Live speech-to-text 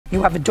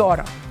You have a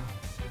daughter.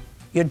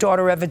 Your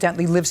daughter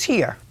evidently lives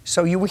here,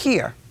 so you were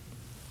here,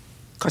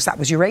 because that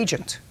was your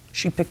agent.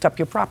 She picked up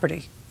your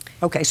property.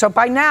 Okay, so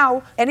by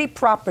now, any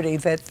property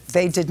that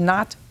they did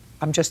not,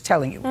 I'm just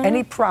telling you,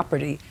 any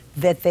property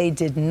that they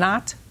did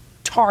not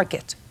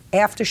target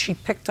after she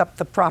picked up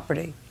the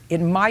property,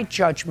 in my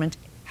judgment,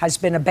 has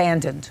been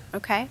abandoned.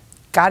 Okay.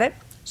 Got it?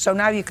 So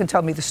now you can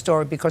tell me the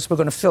story because we're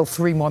going to fill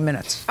 3 more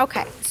minutes.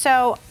 Okay,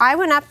 so I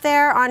went up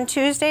there on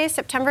Tuesday,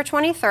 September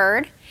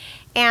 23rd,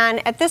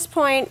 and at this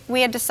point,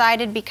 we had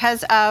decided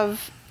because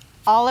of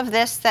all of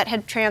this that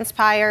had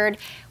transpired,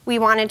 we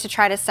wanted to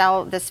try to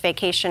sell this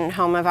vacation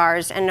home of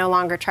ours and no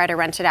longer try to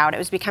rent it out. It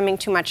was becoming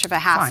too much of a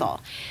hassle.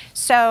 Fine.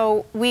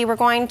 So we were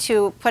going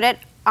to put it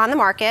on the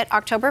market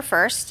October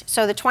 1st.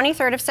 So the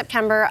 23rd of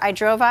September, I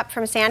drove up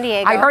from San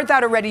Diego. I heard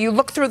that already. You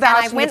looked through the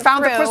house and you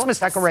found the Christmas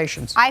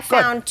decorations. I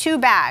found 2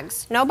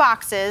 bags, no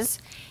boxes,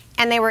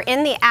 and they were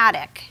in the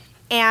attic.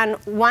 And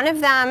one of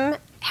them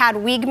had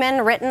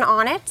Wiegmann written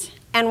on it,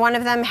 and one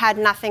of them had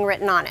nothing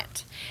written on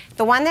it.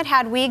 The one that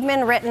had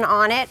Wiegmann written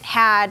on it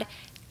had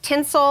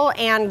tinsel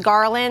and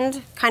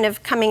garland kind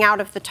of coming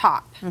out of the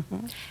top.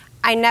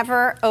 I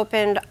never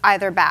opened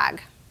either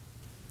bag.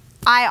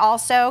 I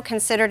also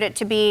considered it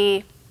to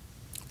be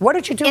What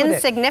did you do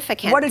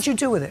insignificant. With it? What did you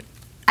do with it?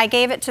 I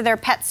gave it to their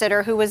pet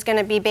sitter who was going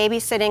to be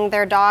babysitting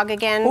their dog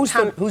again.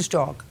 Whose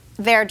dog?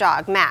 Their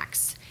dog,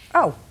 Max.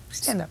 Oh,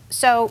 stand up.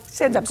 So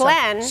stand up,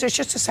 Glenn. So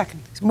just a second.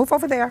 Move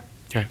over there.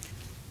 Okay.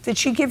 Did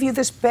she give you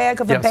this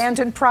bag of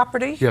abandoned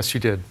property? Yes, she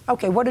did.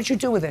 Okay, what did you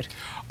do with it?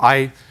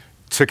 I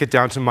took it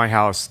down to my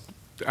house.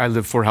 I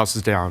live 4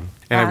 houses down,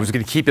 and I was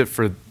going to keep it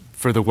for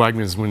the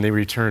Wegmans when they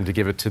returned to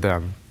give it to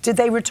them. Did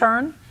they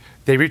return?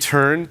 They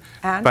returned,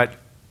 and? But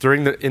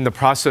in the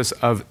process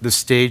of the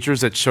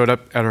stagers that showed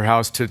up at her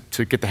house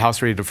to get the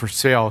house ready for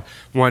sale,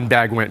 one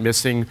bag went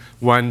missing,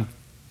 one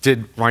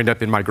did wind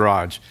up in my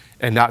garage,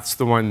 and that's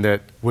the one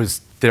that was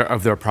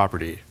of their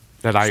property.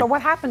 So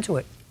what happened to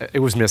it? It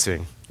was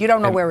missing. You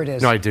don't know where it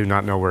is? No, I do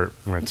not know where it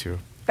went to.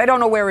 They don't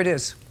know where it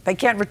is. They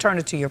can't return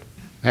it to you.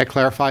 May I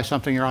clarify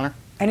something, Your Honor?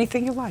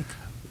 Anything you like.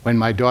 When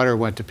my daughter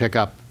went to pick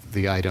up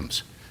the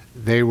items,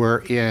 they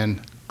were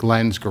in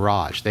Glenn's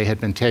garage. They had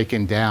been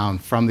taken down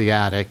from the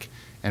attic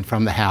and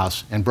from the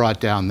house and brought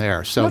down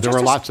there. So there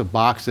were lots of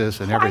boxes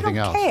and everything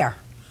else. I don't care.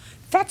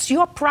 That's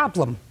your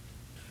problem.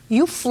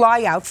 You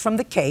fly out from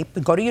the Cape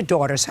and go to your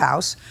daughter's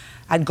house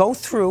and go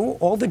through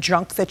all the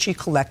junk that she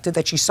collected,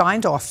 that she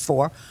signed off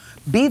for,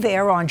 be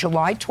there on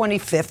July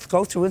 25th,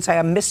 go through and say,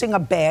 I'm missing a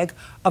bag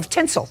of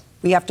tinsel.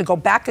 We have to go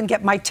back and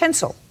get my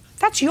tinsel.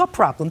 That's your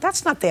problem.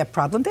 That's not their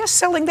problem. They're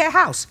selling their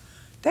house.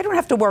 They don't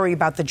have to worry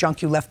about the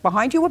junk you left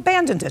behind. You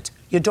abandoned it.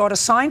 Your daughter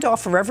signed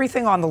off for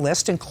everything on the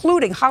list,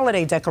 including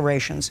holiday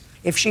decorations.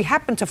 If she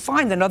happened to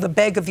find another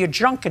bag of your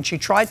junk and she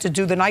tried to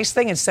do the nice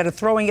thing instead of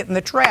throwing it in the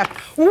trash,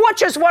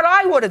 which is what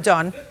I would have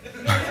done.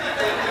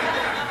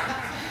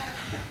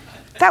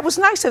 That was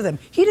nice of them.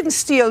 He didn't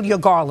steal your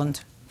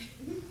garland.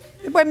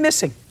 It went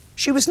missing.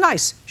 She was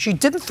nice. She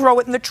didn't throw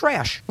it in the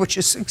trash, which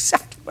is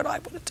exactly what I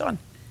would have done.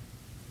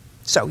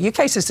 So your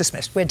case is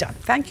dismissed. We're done.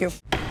 Thank you.